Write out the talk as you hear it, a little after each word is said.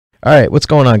All right, what's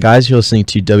going on, guys? You're listening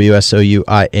to WSOU.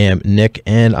 I am Nick,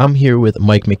 and I'm here with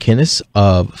Mike McGinnis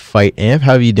of Fight Amp.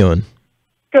 How are you doing?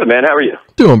 Good, man. How are you?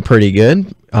 Doing pretty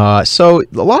good. So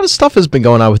a lot of stuff has been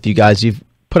going on with you guys. You've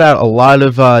put out a lot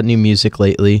of new music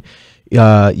lately.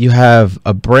 You have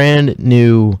a brand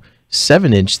new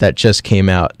 7-inch that just came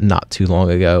out not too long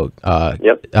ago.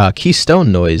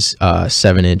 Keystone Noise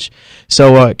 7-inch.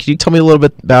 So can you tell me a little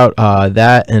bit about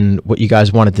that and what you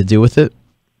guys wanted to do with it?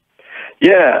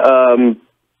 Yeah,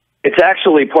 it's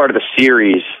actually part of a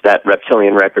series that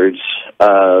Reptilian Records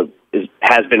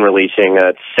has been releasing.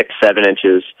 It's 6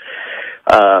 7-inches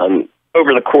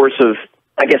over the course of,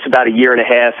 I guess, about a year and a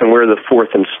half, and we're the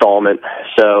 4th installment.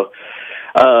 So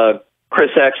Chris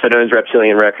X, that owns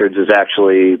Reptilian Records, is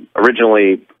actually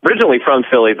originally from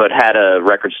Philly, but had a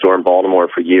record store in Baltimore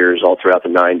for years, all throughout the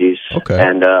 90s. Okay.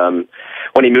 And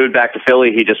when he moved back to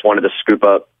Philly, he just wanted to scoop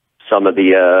up some of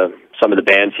the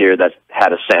bands here that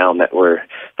had a sound that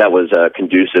was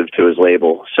conducive to his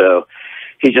label. So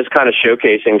he's just kind of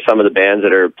showcasing some of the bands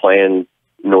that are playing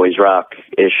noise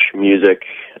rock-ish music.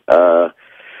 So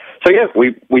yeah,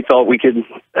 we thought we could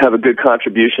have a good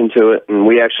contribution to it, and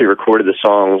we actually recorded the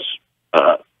songs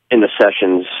in the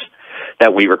sessions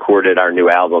that we recorded our new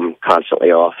album,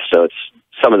 Constantly Off. So it's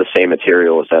some of the same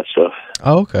material as that stuff.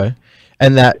 Oh, okay.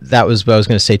 And that was what I was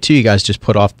going to say too. You guys just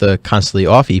put off the Constantly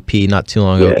Off EP not too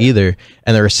long ago either,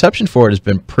 and the reception for it has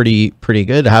been pretty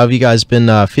good. How have you guys been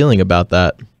feeling about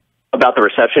that? About the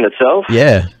reception itself?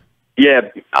 Yeah. Yeah,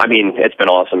 I mean, it's been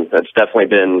awesome. It's definitely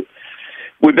been.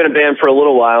 We've been a band for a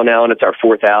little while now, and it's our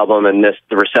 4th album, and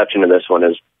the reception of this one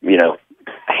is,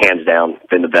 hands down,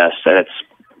 been the best, and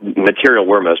it's material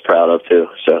we're most proud of too.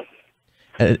 So.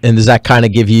 And does that kind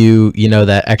of give you,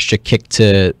 that extra kick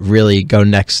to really go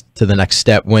to the next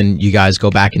step when you guys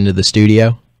go back into the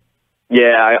studio?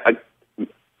 Yeah,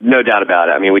 no doubt about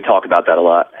it. I mean, we talk about that a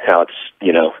lot, how it's,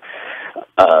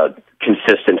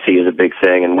 consistency is a big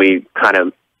thing, and we kind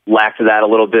of lacked that a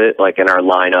little bit, like in our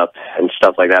lineup and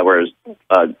stuff like that, whereas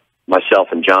myself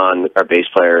and John, our bass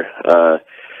player,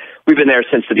 we've been there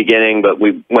since the beginning, but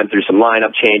we went through some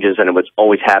lineup changes, and it was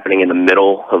always happening in the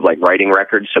middle of writing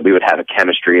records. So we would have a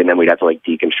chemistry, and then we'd have to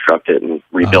deconstruct it and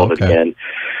rebuild it again.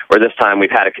 Where this time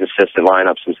we've had a consistent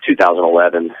lineup since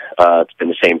 2011. It's been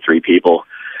the same 3 people.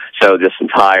 So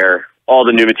all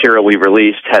the new material we've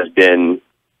released has been,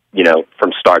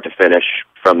 from start to finish,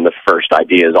 from the first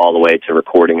ideas all the way to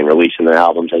recording and releasing the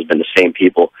albums, has been the same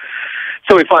people.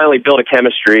 So we finally built a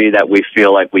chemistry that we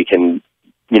feel like we can,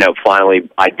 finally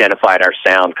identified our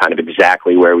sound kind of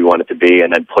exactly where we want it to be,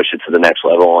 and then push it to the next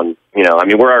level. And,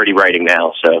 we're already writing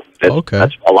now, so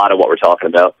that's a lot of what we're talking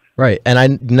about. Right. And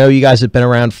I know you guys have been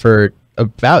around for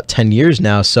about 10 years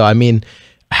now. So,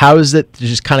 how is it to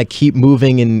just kind of keep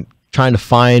moving and trying to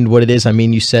find what it is?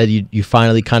 You said you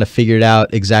finally kind of figured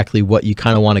out exactly what you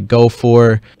kind of want to go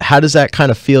for. How does that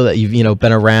kind of feel that you've,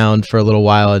 been around for a little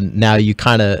while, and now you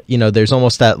kind of, there's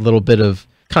almost that little bit of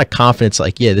kind of confidence,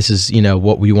 like, yeah, this is,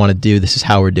 what we want to do. This is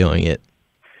how we're doing it.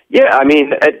 Yeah.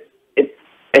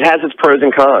 It has its pros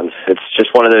and cons. It's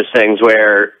just one of those things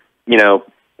where,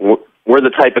 we're the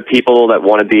type of people that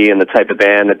want to be in the type of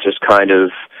band that just kind of,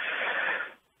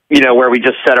 where we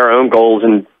just set our own goals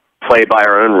and play by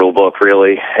our own rule book,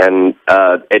 really. And,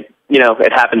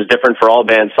 it happens different for all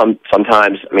bands.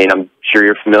 Sometimes, I'm sure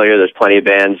you're familiar. There's plenty of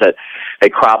bands that they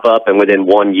crop up, and within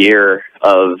 1 year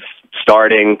of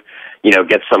starting,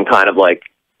 get some kind of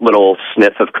little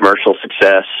sniff of commercial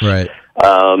success. Right.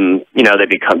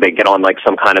 They get on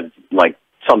some kind of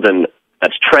something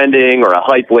that's trending or a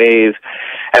hype wave.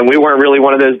 And we weren't really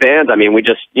one of those bands. We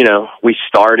just, we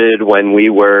started when we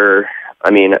were,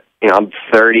 I'm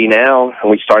 30 now, and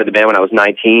we started the band when I was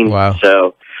 19. Wow.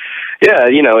 So yeah,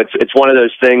 it's one of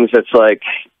those things that's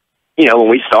when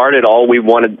we started,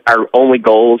 our only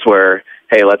goals were,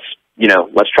 hey, let's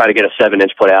try to get a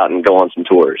 7-inch put out and go on some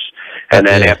tours. And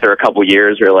then after a couple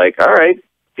years, we're like, all right,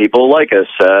 people like us.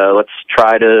 Let's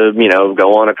try to,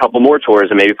 go on a couple more tours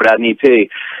and maybe put out an EP.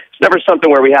 It's never something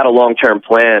where we had a long-term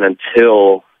plan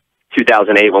until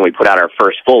 2008, when we put out our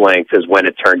first full length, is when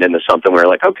it turned into something where we're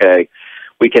like, okay,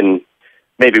 we can,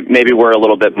 maybe we're a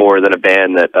little bit more than a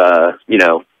band that,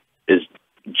 is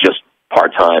just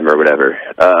part-time or whatever.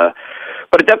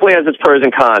 But it definitely has its pros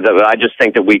and cons. I just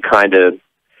think that we kind of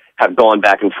have gone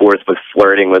back and forth with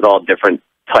flirting with all different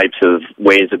types of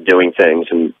ways of doing things,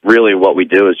 and really what we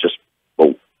do is just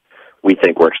what we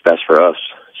think works best for us.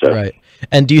 So. Right.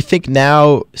 And do you think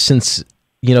now, since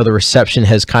the reception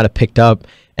has kind of picked up,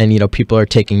 and people are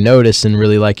taking notice and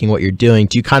really liking what you're doing,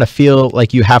 do you kind of feel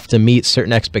like you have to meet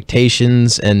certain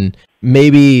expectations and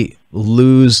maybe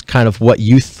lose kind of what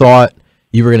you thought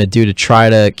you were going to do to try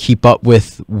to keep up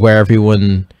with where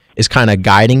everyone is kind of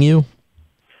guiding you?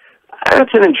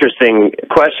 That's an interesting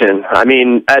question. I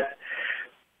mean, I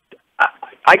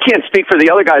can't speak for the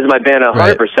other guys in my band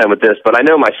 100% with this, but I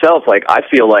know myself, like, I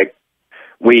feel like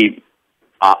we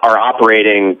are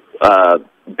operating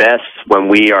best when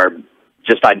we are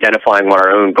just identifying what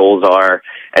our own goals are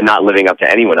and not living up to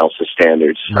anyone else's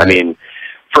standards. Right. I mean,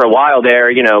 for a while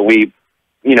there, we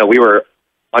were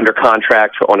under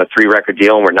contract on a 3-record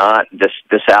deal, and we're not.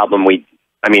 This album, we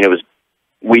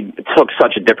took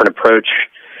such a different approach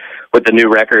with the new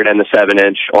record and the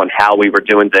 7-inch on how we were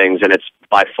doing things, and it's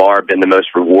by far been the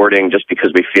most rewarding, just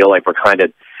because we feel like we're kind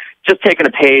of just taking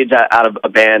a page out of a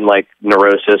band like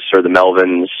Neurosis or the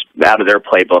Melvins, out of their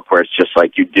playbook, where it's just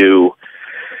like you do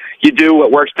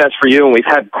what works best for you. And we've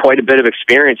had quite a bit of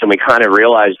experience, and we kind of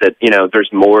realized that,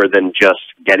 there's more than just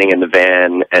getting in the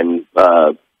van and,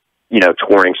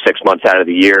 touring 6 months out of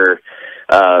the year.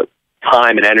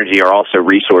 Time and energy are also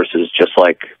resources, just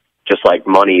like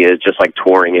money is, just like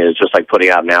touring is, just like putting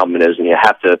out an album is. And you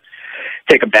have to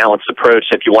take a balanced approach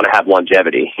if you want to have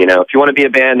longevity. If you want to be a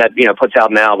band that, puts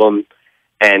out an album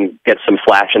and gets some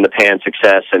flash in the pan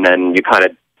success, and then you kind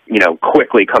of,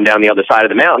 quickly come down the other side of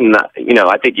the mountain,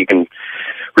 I think you can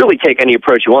really take any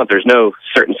approach you want. There's no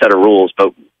certain set of rules,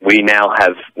 but we now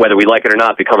have, whether we like it or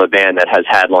not, become a band that has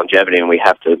had longevity, and we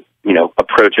have to,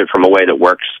 approach it from a way that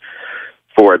works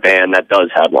for a band that does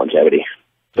have longevity.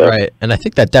 So. Right. And I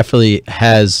think that definitely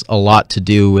has a lot to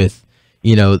do with,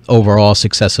 overall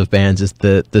success of bands, is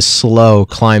the slow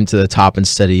climb to the top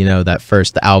instead of, that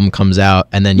first the album comes out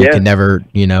and then you can never,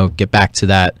 get back to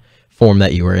that form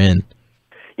that you were in.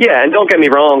 Yeah. And don't get me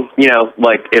wrong,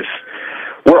 like, if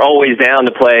we're always down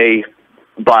to play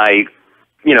by,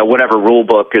 whatever rule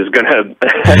book is going to,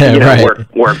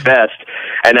 work best.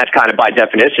 And that's kind of by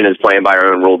definition is playing by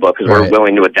our own rule book, because we're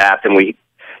willing to adapt, and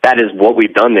that is what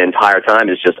we've done the entire time,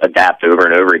 is just adapt over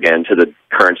and over again to the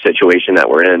current situation that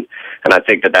we're in. And I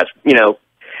think that's,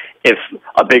 if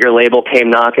a bigger label came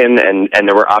knocking and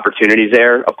there were opportunities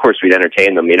there, of course we'd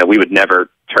entertain them. We would never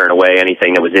turn away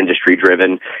anything that was industry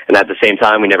driven. And at the same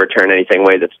time, we never turn anything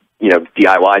away that's,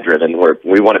 DIY driven.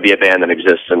 We want to be a band that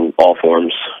exists in all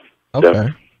forms. Okay. So.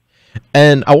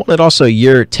 And I wanted also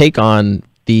your take on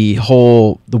the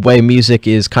way music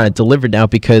is kind of delivered now,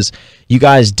 because you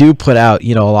guys do put out,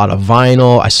 a lot of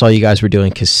vinyl. I saw you guys were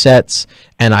doing cassettes,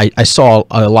 and I saw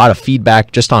a lot of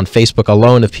feedback just on Facebook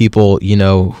alone of people,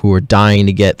 who are dying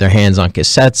to get their hands on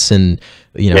cassettes and,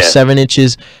 7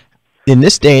 inches. In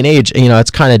this day and age,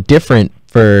 it's kind of different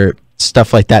for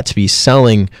stuff like that to be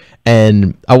selling.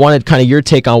 And I wanted kind of your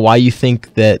take on why you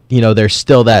think that, there's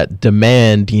still that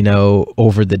demand,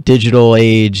 over the digital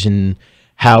age, and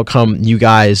how come you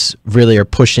guys really are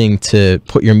pushing to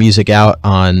put your music out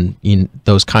on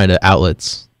those kind of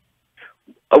outlets?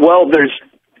 Well, the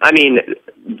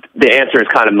answer is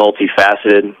kind of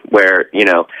multifaceted, where,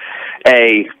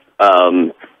 I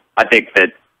think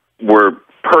that we're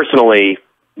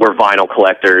vinyl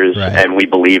collectors, and we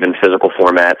believe in physical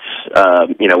formats.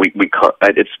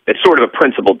 It's sort of a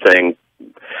principled thing,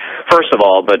 first of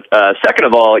all, but second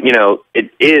of all,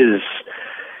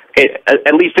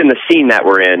 at least in the scene that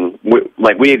we're in,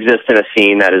 we exist in a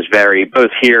scene that is very, both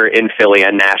here in Philly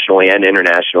and nationally and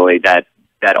internationally, that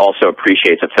also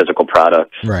appreciates a physical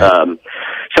product. Right.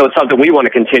 So it's something we want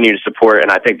to continue to support,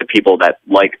 and I think the people that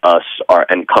like us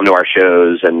and come to our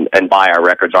shows and buy our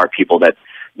records are people that,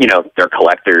 they're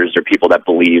collectors, they're people that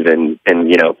believe in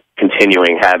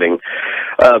continuing having,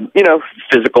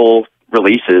 physical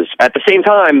releases. At the same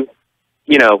time,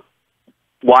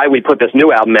 why we put this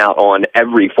new album out on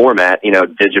every format,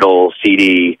 digital,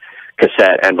 CD,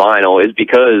 cassette, and vinyl, is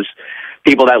because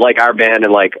people that like our band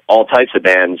and like all types of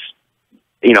bands,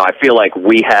 I feel like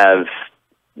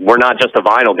we're not just a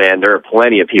vinyl band. There are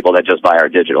plenty of people that just buy our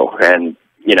digital. And,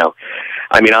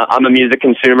 I'm a music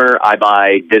consumer. I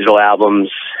buy digital albums.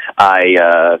 I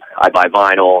buy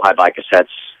vinyl. I buy cassettes.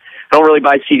 I don't really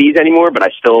buy CDs anymore, but I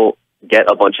still get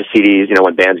a bunch of CDs,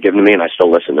 when bands give them to me, and I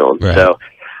still listen to them. Right. So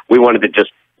we want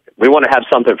to have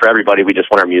something for everybody. We just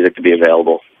want our music to be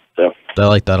available. So I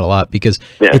like that a lot, because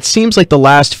it seems like the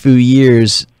last few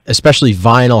years, especially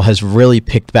vinyl, has really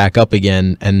picked back up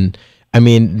again. And I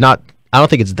don't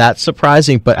think it's that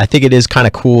surprising, but I think it is kind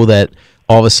of cool that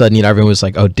all of a sudden, everyone was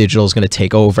like, oh, digital is going to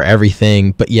take over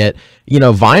everything. But yet,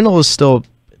 vinyl is still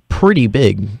pretty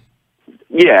big.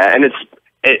 Yeah. And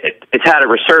it's had a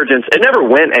resurgence. It never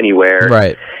went anywhere.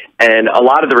 Right. And a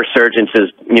lot of the resurgence is,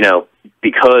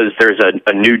 because there's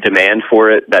a new demand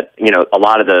for it, that, a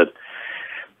lot of the,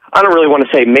 I don't really want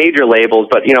to say major labels,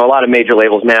 but, you know, a lot of major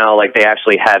labels now, like, they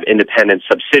actually have independent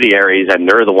subsidiaries, and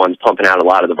they're the ones pumping out a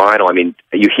lot of the vinyl. I mean,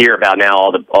 you hear about now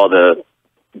all the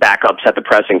backups at the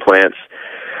pressing plants.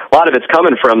 A lot of it's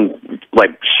coming from,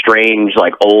 like, strange,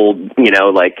 like, old, you know,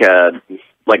 like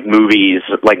movies,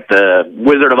 like the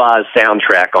Wizard of Oz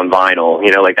soundtrack on vinyl,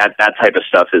 you know, like that type of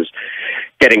stuff is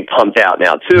getting pumped out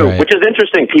now too, right. which is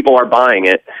interesting. People are buying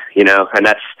it, you know, and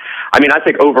that's, I mean, I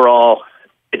think overall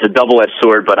it's a double-edged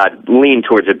sword, but I lean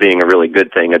towards it being a really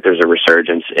good thing that there's a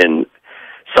resurgence in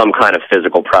some kind of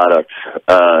physical product.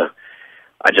 I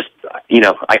just, you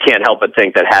know, I can't help but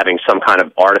think that having some kind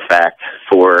of artifact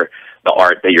for the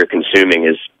art that you're consuming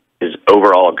is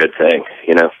overall a good thing,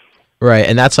 you know? Right,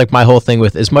 and that's like my whole thing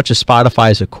with, as much as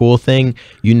Spotify is a cool thing,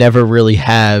 you never really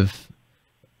have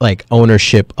like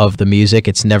ownership of the music.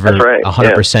 It's never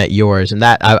 100% yours, and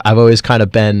that I've always kind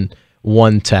of been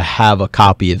one to have a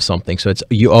copy of something, so it's,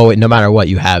 you owe it no matter what,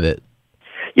 you have it.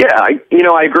 Yeah,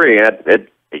 I agree.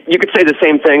 You could say the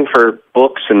same thing for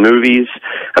books and movies.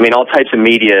 I mean, all types of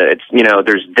media, it's, you know,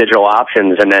 there's digital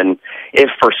options, and then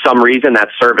if for some reason that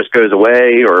service goes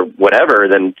away or whatever,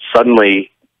 then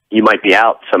suddenly you might be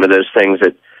out some of those things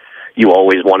that you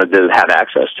always wanted to have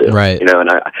access to. Right. You know, and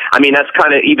I mean, that's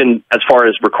kind of, even as far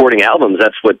as recording albums,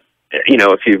 that's what, you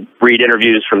know, if you read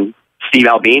interviews from Steve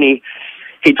Albini,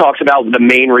 he talks about the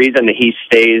main reason that he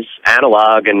stays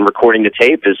analog and recording the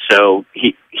tape is so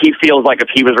he feels like if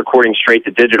he was recording straight to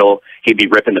digital, he'd be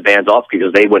ripping the bands off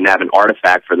because they wouldn't have an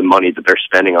artifact for the money that they're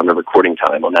spending on the recording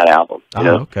time on that album. You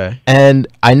know? Okay. And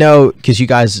I know, because you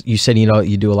guys, you said, you know,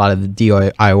 you do a lot of the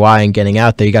DIY and getting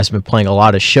out there. You guys have been playing a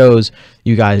lot of shows.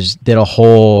 You guys did a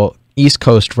whole East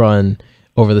Coast run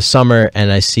over the summer,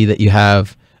 and I see that you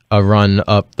have a run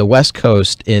up the West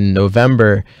Coast in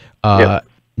November. Yep.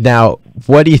 Now,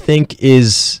 what do you think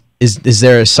is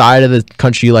there a side of the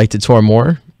country you like to tour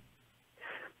more?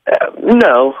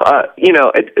 No, you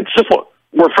know, it's just,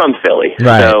 we're from Philly,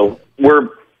 right. So we're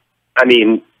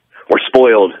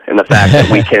spoiled in the fact that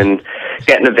we can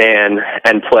get in a van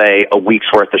and play a week's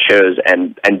worth of shows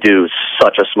and do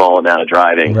such a small amount of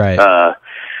driving. Right.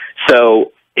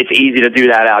 So it's easy to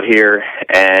do that out here,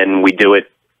 and we do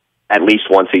it at least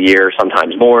once a year,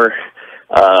 sometimes more.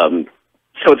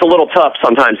 So it's a little tough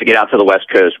sometimes to get out to the West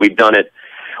Coast. We've done it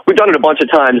a bunch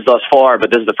of times thus far, but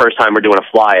this is the first time we're doing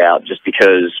a fly out, just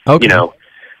because, you know,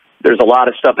 there's a lot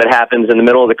of stuff that happens in the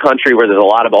middle of the country where there's a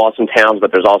lot of awesome towns,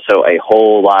 but there's also a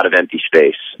whole lot of empty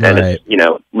space, and it's, you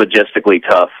know, logistically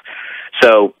tough.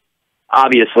 So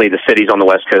obviously the cities on the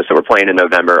West Coast that we're playing in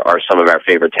November are some of our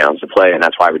favorite towns to play, and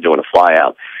that's why we're doing a fly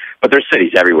out. But there's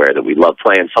cities everywhere that we love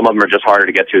playing. Some of them are just harder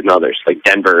to get to than others. Like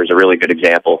Denver is a really good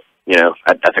example. You know,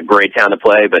 that's a great town to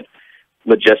play, but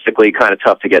logistically kind of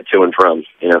tough to get to and from,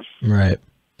 you know. Right.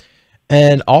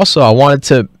 And also, I wanted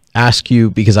to ask you,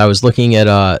 because I was looking at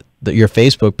your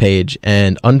Facebook page,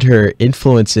 and under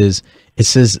influences, it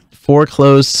says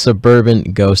foreclosed suburban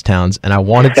ghost towns, and I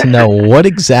wanted to know what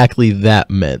exactly that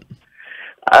meant.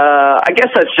 I guess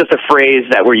that's just a phrase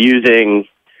that we're using,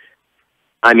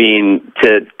 I mean,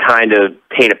 to kind of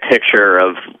paint a picture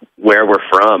of where we're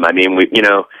from. I mean,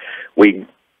 we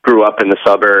grew up in the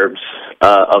suburbs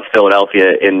of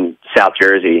Philadelphia in South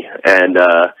Jersey, and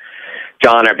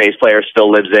John, our bass player,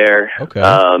 still lives there. Okay.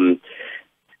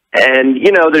 And,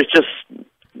 you know, there's just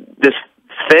this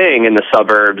thing in the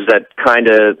suburbs that kind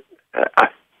of,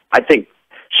 I think,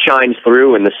 shines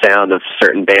through in the sound of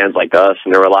certain bands like us.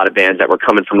 And there were a lot of bands that were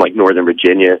coming from, like, Northern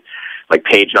Virginia, like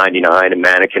Page 99 and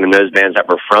Mannequin, and those bands that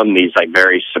were from these, like,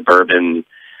 very suburban,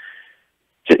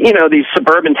 you know, these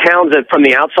suburban towns that from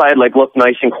the outside, like, look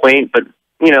nice and quaint, but,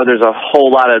 you know, there's a whole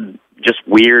lot of just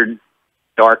weird,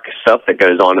 dark stuff that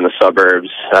goes on in the suburbs.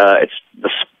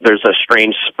 There's a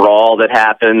strange sprawl that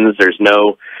happens. There's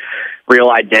no real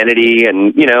identity.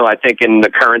 And, you know, I think in the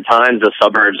current times, the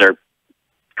suburbs are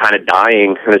kind of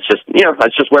dying. And it's just, you know,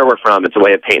 that's just where we're from. It's a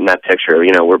way of painting that picture.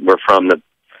 You know, we're from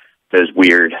those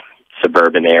weird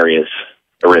suburban areas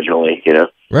originally, you know?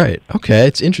 Right. Okay.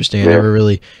 It's interesting. I never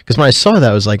really, because when I saw that,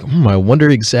 I was like, I wonder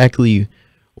exactly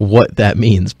what that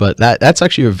means. But that's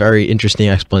actually a very interesting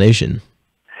explanation.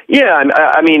 Yeah,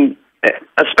 I mean,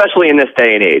 especially in this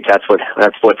day and age, that's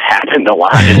what's happened a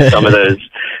lot in some of those.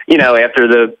 You know, after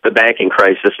the banking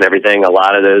crisis and everything, a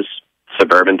lot of those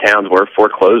suburban towns were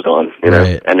foreclosed on. You know,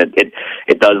 right. And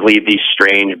it does leave these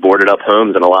strange boarded up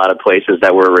homes in a lot of places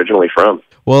that we're originally from.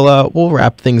 Well, we'll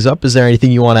wrap things up. Is there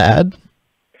anything you want to add?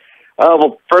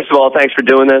 Well, first of all, thanks for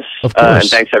doing this, of course. and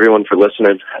thanks everyone for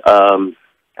listening.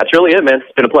 That's really it, man.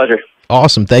 It's been a pleasure.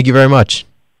 Awesome. Thank you very much.